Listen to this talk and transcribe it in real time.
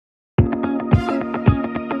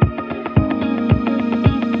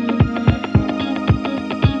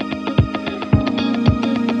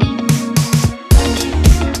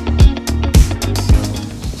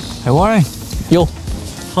Hey Warren, Yo,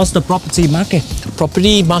 how's the property market?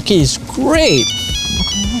 property market is great.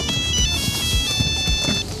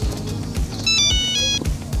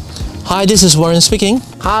 Hi, this is Warren speaking.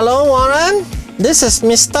 Hello, Warren. This is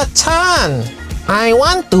Mr. Chan. I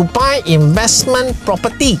want to buy investment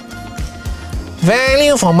property.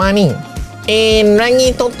 Value for money in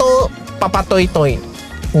Rangitoto, Papatoetoy.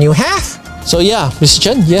 You have? So yeah, Mr.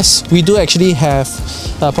 Chen, yes, we do actually have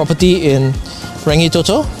a property in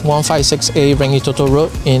Rangitoto, 156A Rangitoto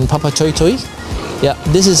Road in Papatoetoy. Yeah,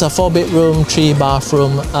 this is a 4-bedroom,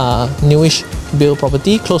 3-bathroom, newish build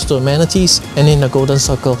property, close to amenities and in the Golden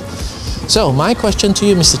Circle. So my question to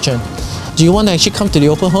you, Mr. Chen, do you want to actually come to the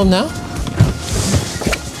open home now?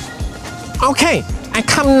 Okay, I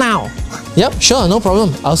come now. Yep, sure, no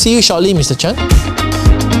problem. I'll see you shortly, Mr. Chen.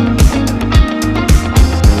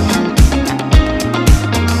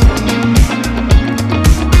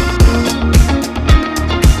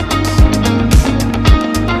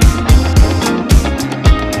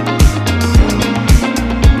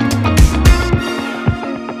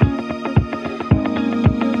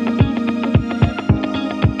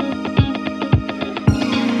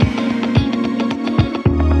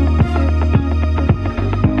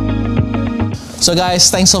 So guys,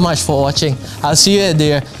 thanks so much for watching. I'll see you at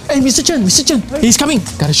the... Hey, Mr. Chen, he's coming.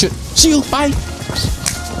 Gotta shoot. See you, bye.